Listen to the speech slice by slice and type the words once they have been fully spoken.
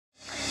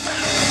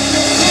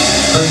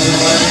Praise the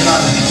Lord,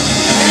 everybody.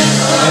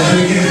 And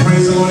then again,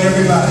 praise the Lord,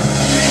 everybody.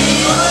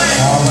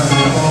 All right,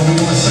 we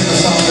want to sing a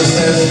song that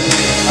says,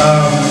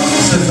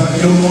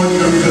 your Lord,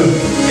 you're good,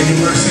 and your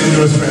mercy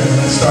endures forever.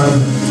 Let's start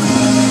with it.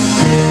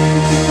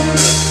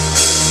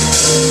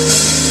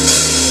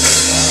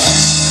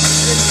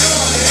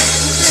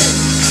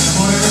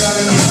 Come on,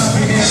 everybody, let's clap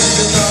your hands and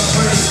give God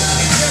praise.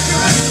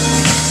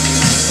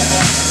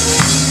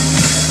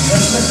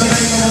 Let's lift the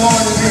name of the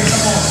Lord in here.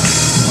 Come on.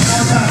 One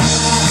more time.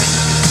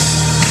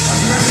 Are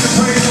you ready to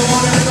praise the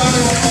Lord,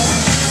 everybody?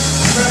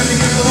 You ready to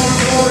give the Lord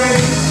glory?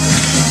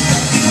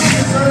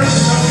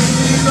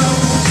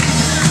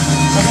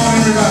 Come on,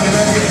 everybody,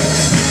 right here.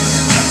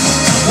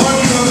 Lord,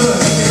 you are good.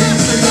 Let me hear you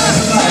sing that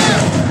tonight.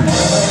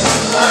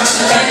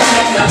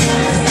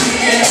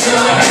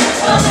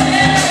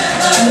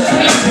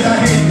 Did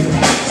I hear you?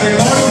 Say,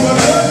 Lord, you are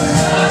good.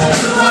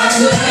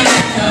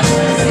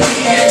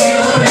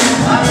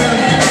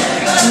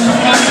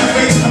 Come on, your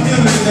faith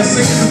community that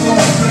sings the Lord.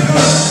 You're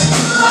good.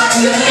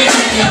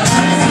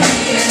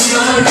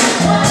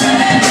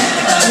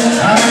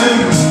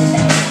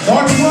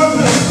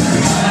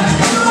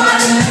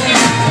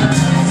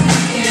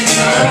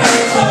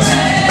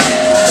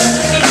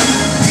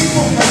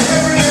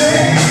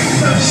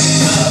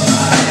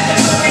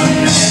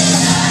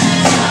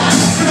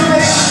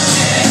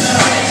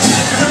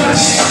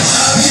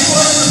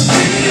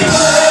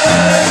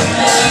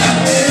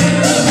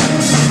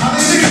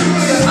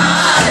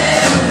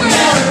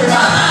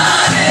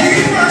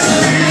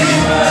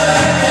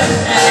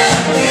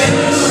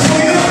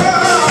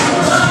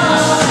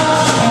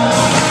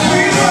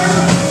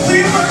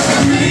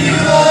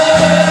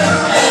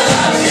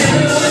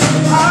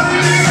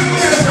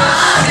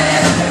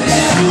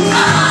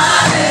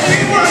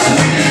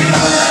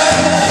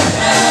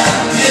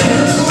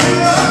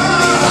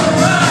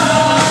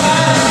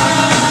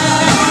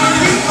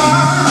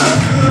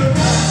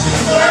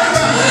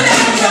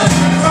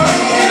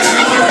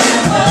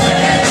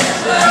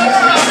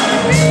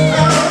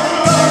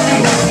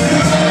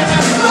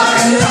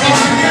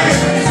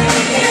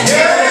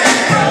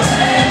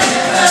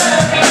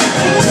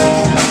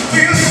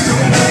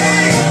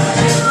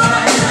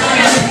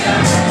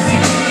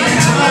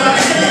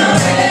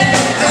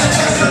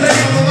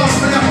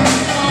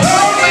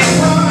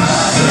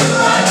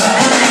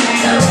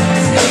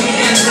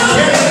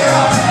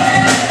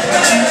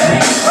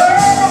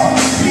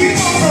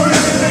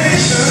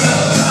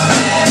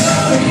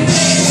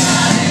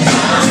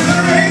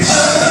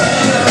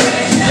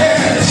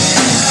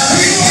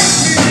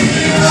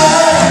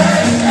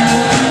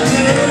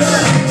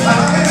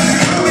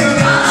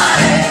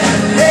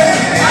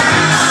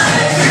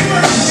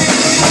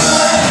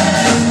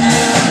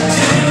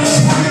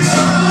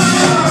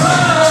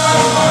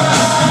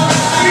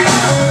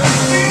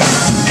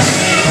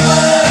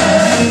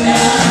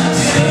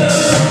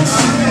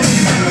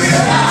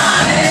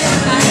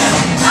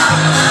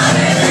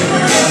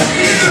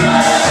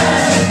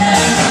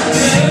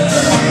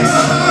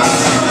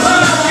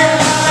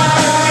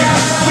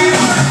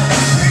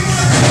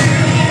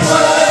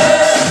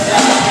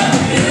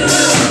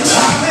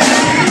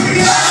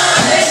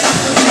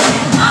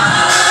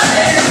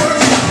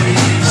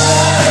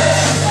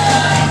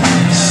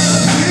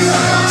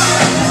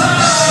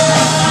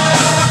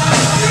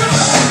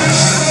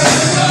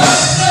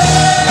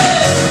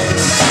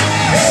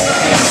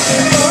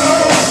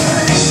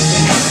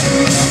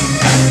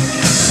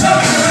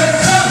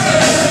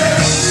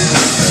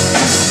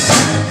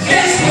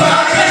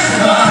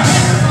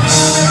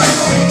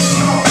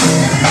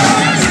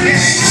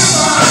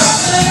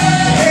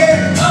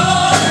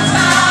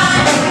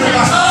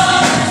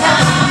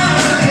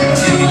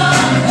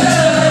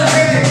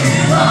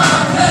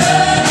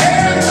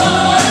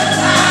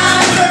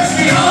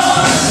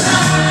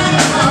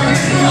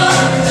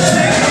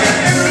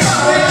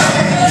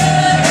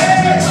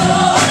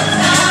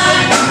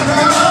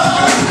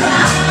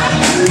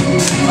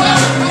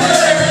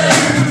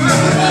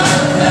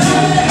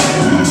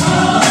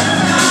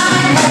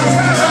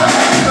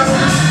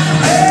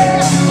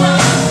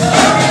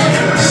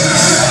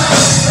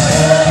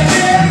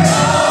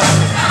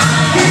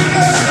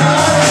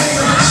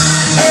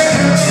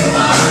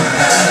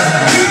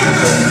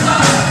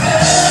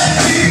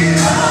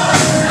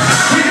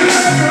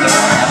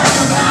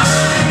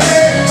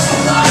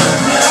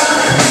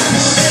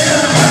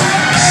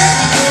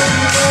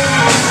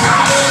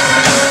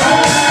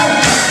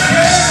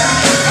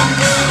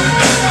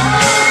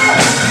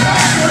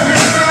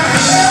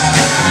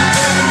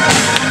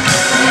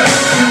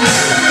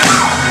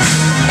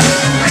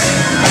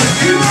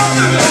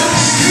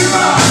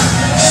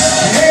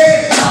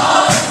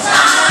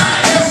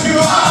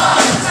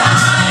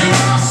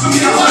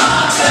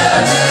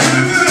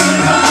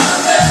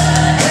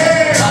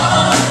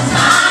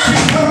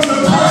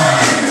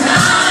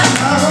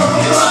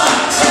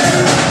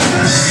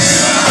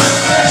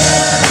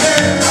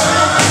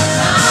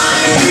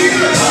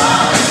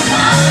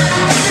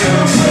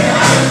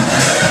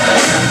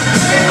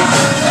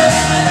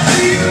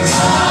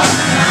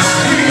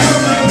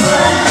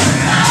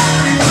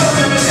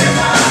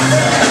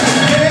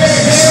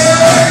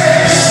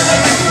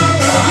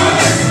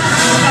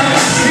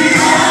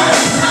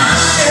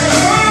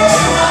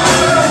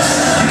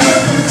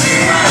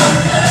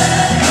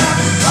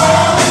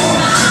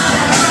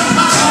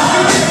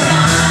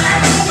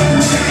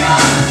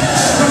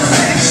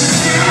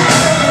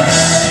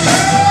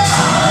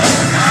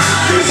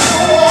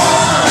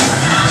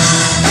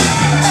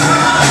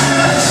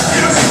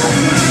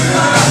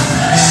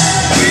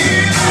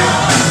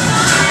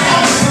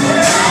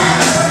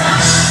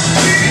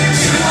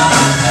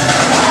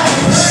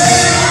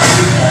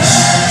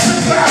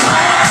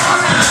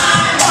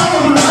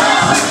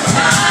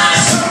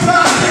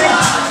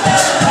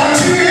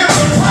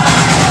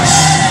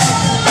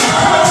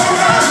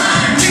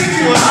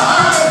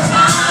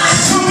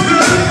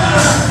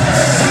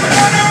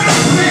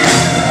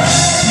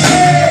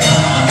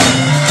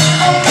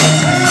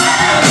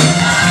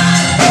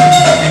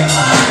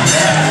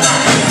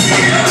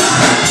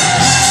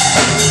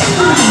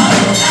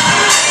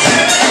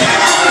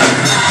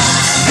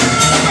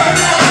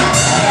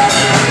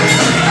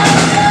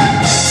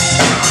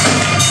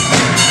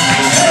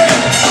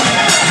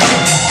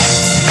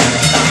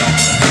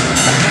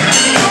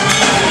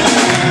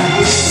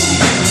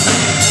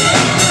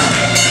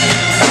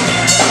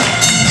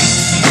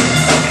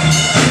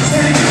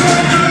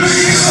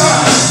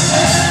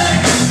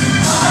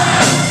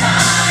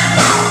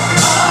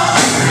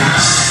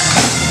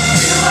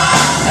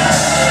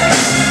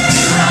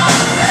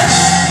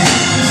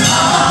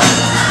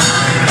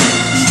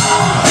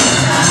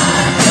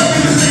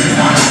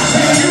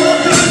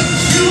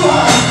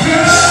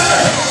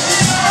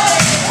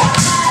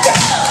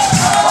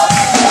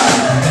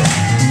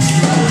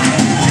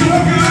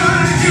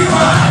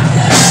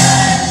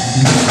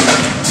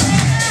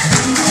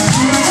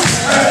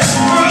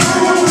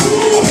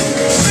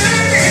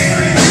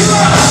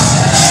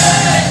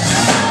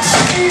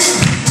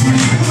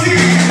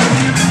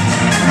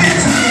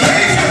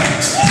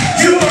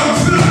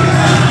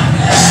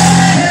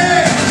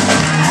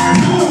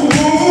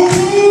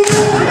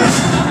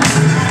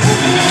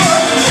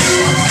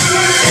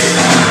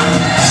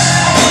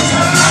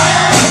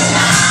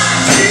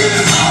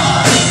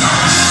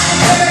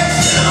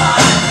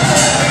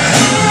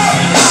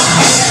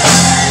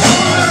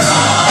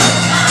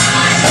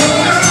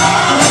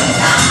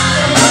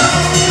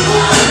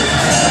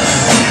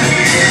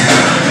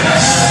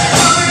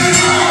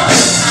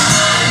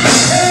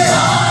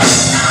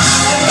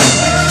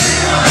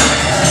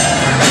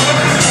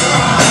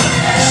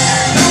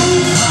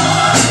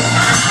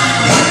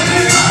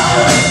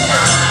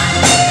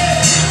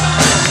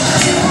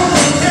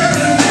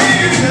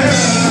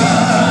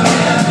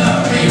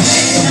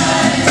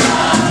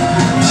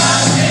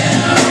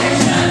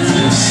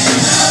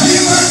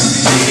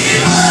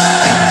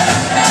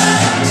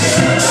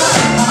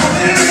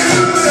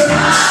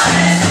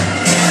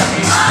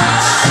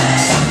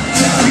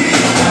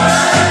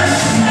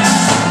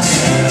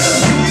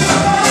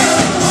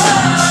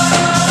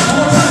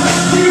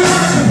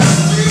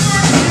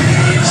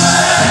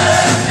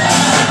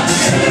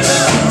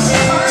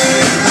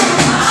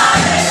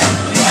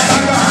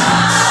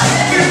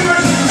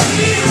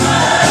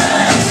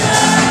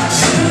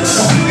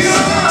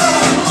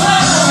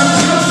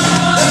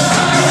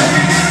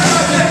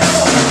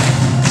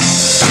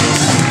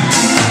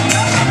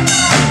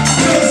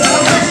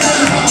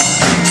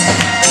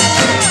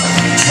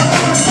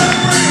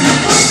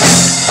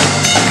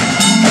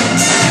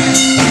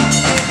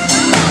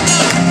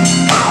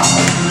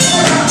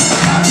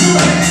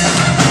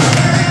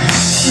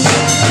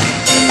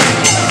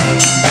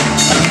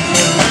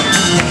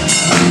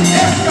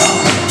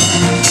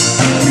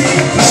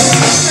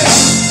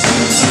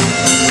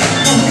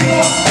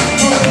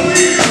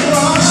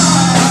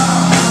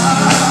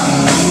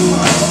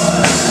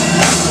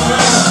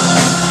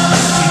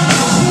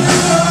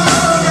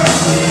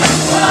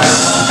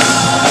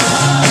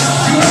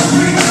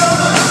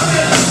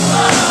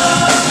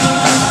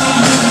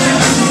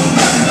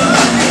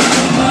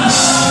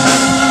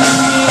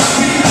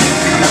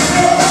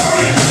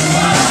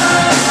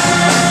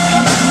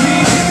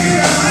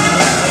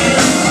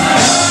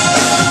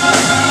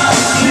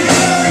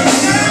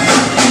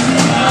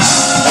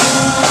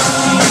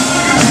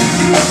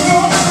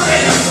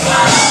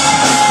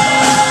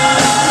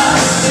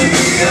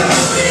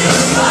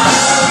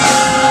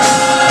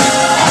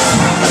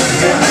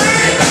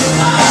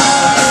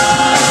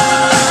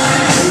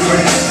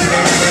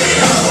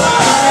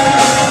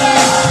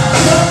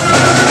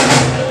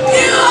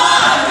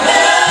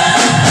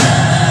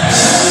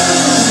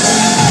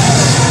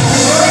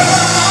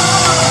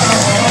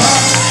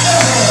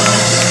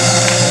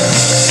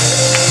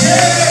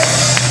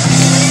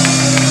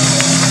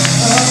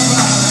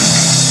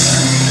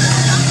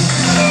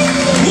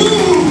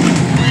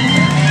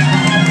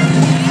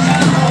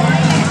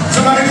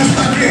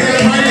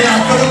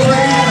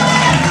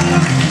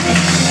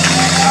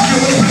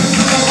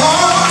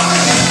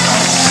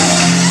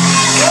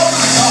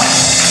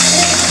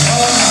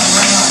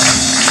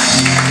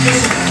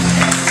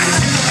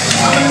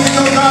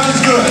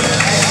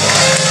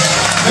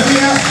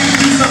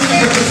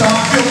 something different, so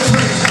I feel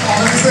praise. Come on,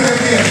 let me say that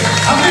again.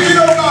 How many of you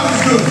know God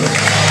is good?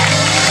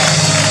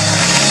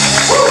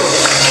 Woo!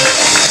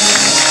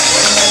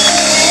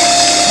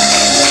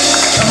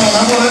 Come on,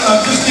 I want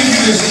to just give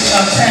you this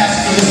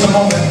task for just a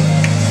moment.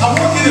 I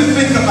want you to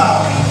think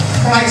about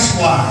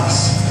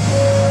price-wise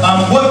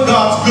what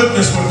God's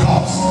goodness would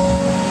cost.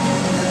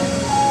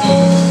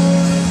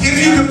 If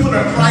you could put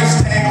a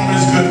price tag on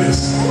His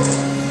goodness,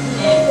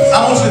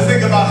 I want you to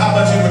think about how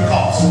much it would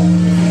cost.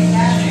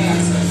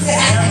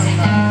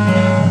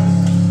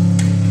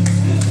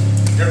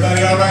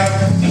 Everybody all right?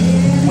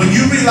 When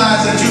you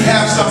realize that you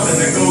have something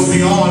that goes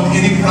beyond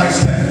any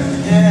price tag,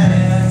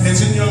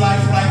 it's in your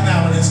life right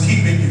now and it's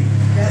keeping you.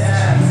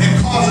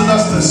 It causes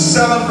us to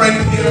celebrate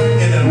Him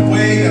in a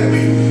way that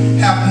we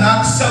have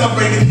not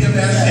celebrated Him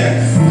as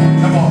yet.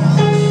 Come on.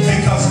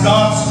 Because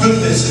God's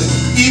goodness is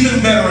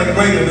even better and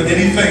greater than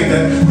anything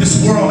that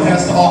this world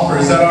has to offer.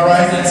 Is that all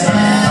right?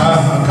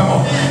 Come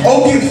on.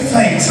 Oh, give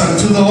thanks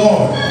unto the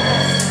Lord,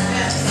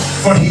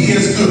 for He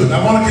is good.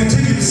 I want to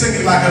continue to sing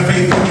it like a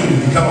faith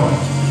community. Come on.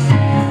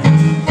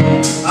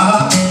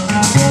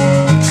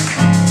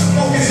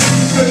 Focus on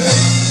His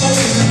goodness.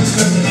 Focus on His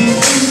goodness.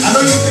 I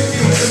know you think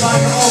you're living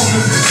like your own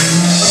goodness,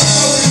 but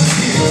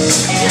focus on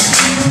His.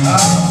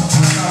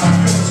 I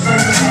feel it's very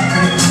good.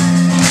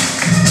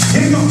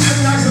 Here you go. Get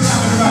nice and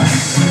loud, everybody.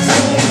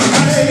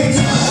 Praise.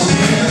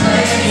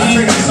 I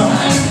sing this song.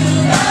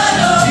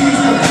 He's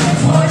good.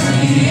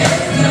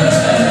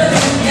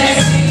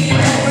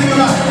 Think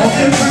about it.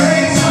 Okay,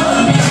 praise.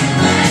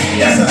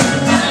 Yes, sir.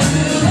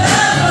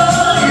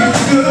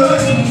 He's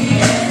good.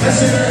 That's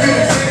it. Say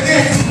it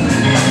again.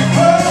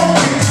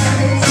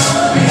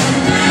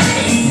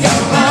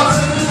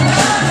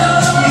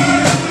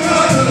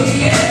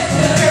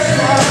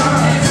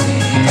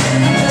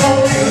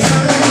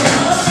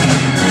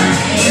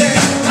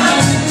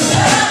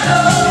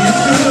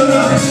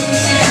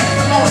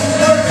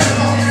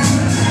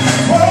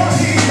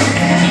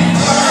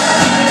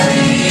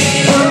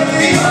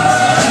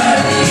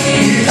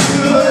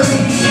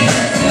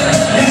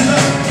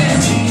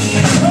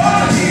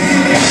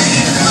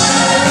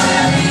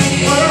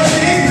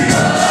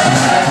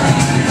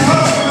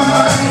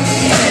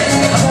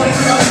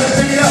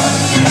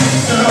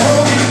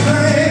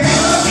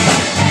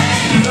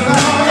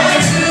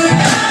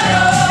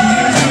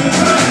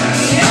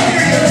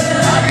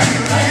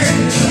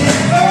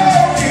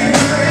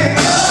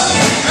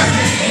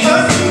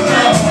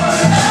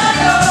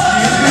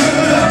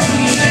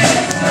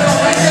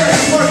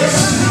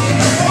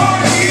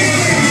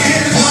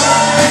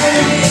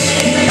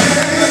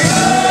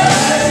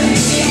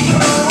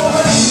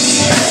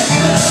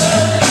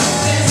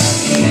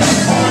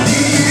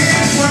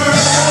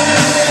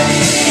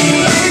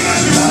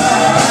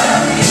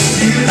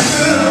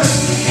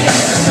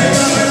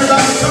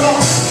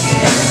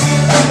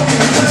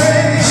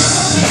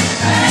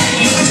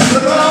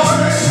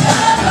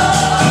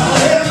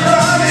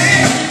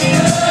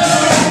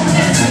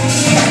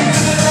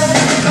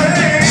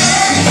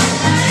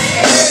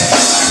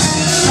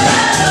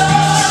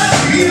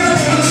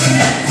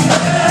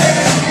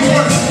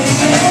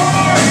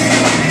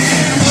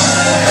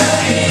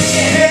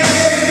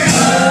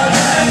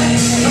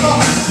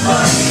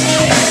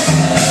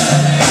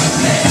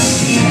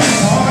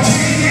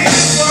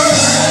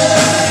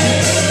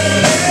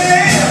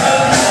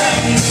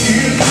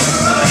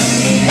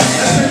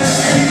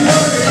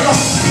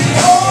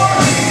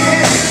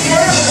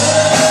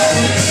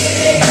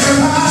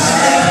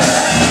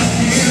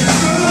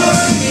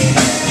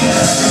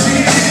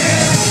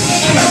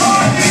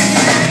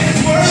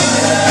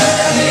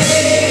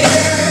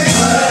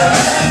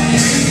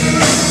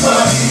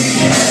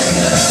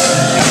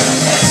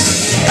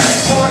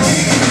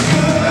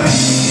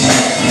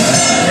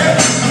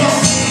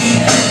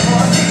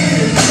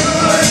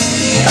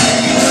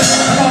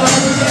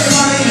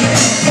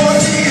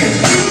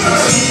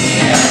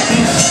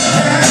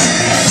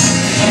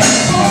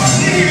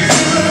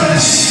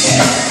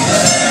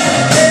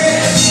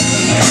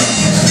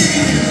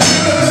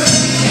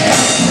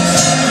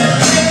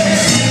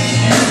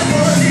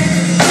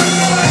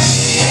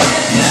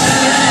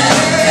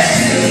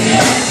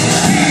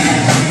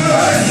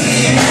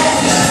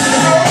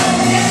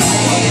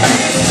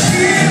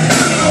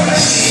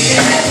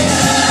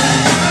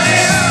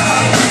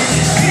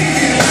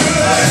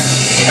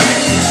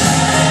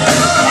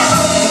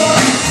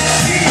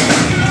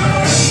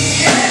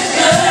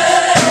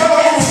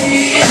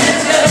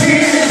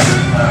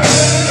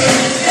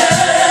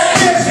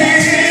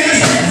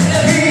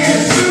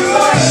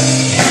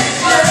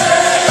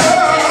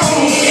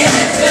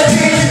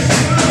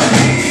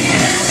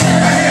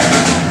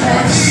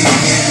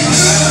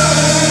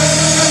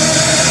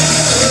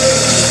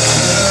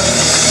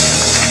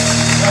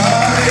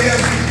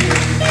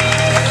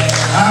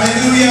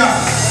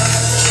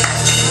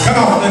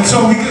 And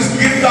so we just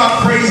give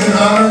God praise and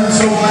honor. I'm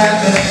so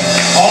glad that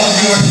all of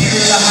you are here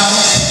in the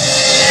house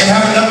and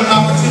have another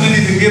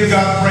opportunity to give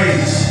God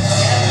praise.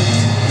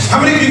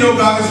 How many of you know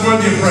God is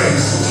worthy of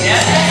praise?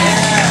 Yeah.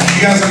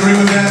 You guys agree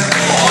with that?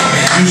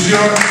 You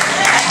sure?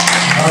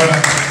 All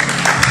right.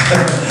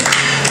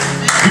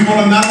 We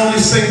want to not only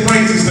sing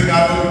praises to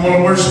God, but we want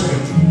to worship Him.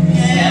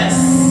 Yes.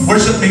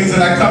 Worship means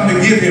that I come to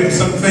give Him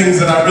some things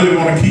that I really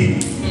want to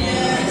keep.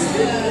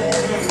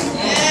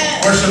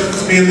 Worship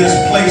is being this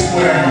place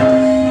where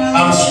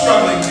I'm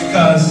struggling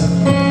because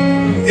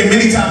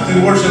many times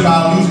in worship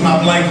I'll lose my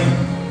blanket.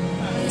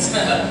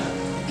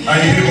 Are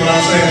you hearing what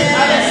I'm saying?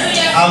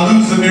 I'll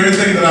lose the very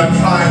thing that I'm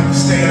trying to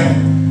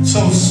stand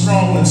so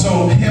strong and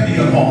so heavy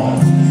upon.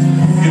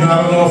 You know,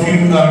 I don't know if you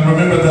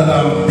remember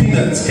the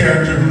Peanuts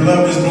character who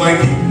loved his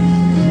blanket.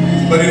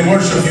 But in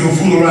worship, you'll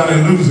fool around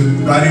and lose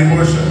it, right? In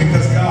worship,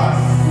 because God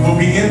will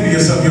be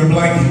envious of your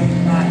blanket.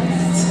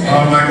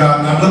 Oh my God.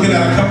 And I'm looking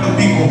at a couple of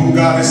people who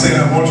God is saying,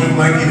 I want your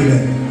blanket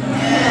today.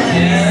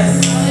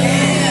 Yes.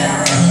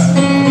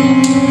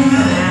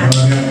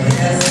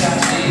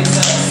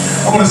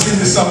 I want to sing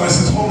this song that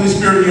says, Holy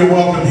Spirit, you're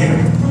welcome here.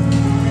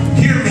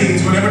 Here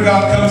means whenever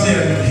God comes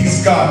in,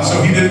 He's God.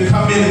 So He didn't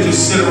come in and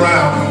just sit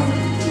around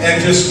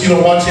and just,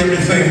 watch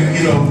everything,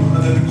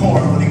 the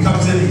decorum. When He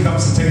comes in, He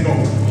comes to take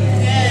over.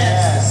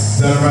 Yes.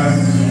 Is that right?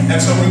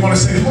 And so we want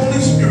to say, Holy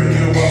Spirit,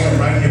 you're welcome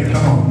right here.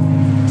 Come on.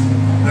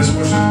 Let's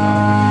worship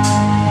God.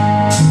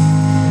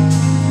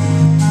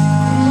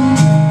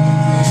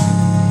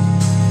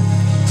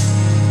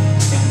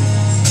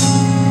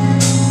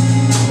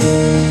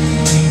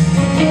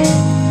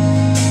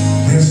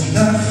 There's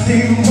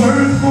nothing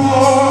worth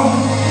more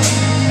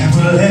that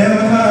will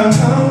ever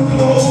come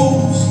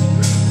close.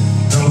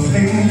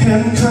 Nothing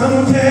can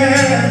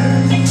compare.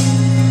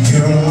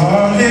 Your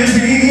heart is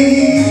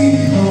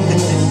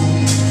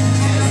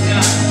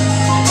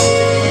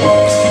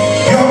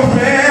your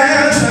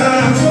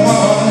presence,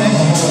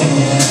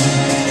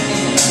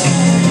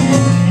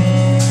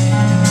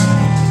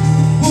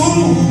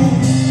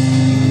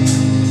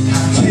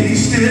 I've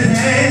tasted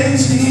and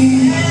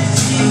seen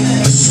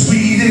the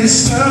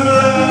sweetest of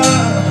love.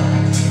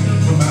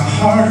 When my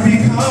heart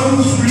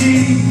becomes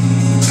free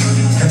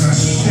and my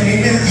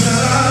shame is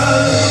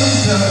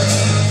undone.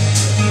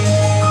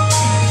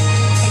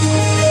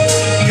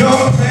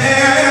 Your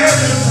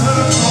presence,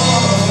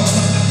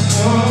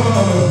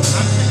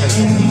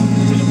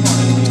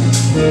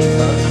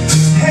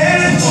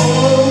 and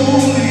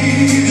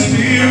Holy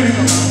Spirit,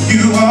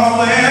 you are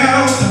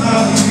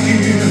welcome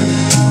here.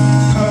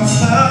 Come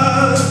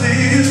flood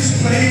this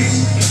place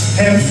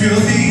and fill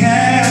the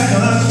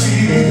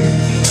atmosphere.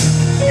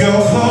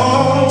 Your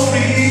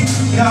glory,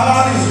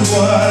 God, is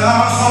what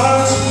our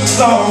hearts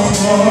long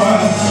for.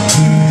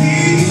 To be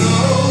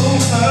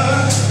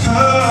overcome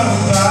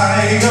by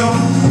your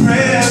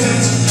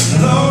presence,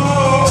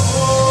 Lord.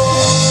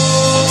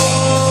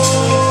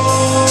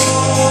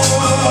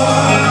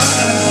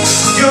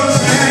 Your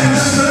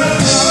presence, Lord.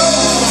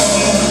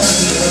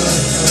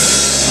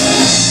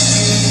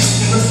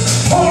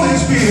 Holy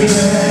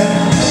Spirit.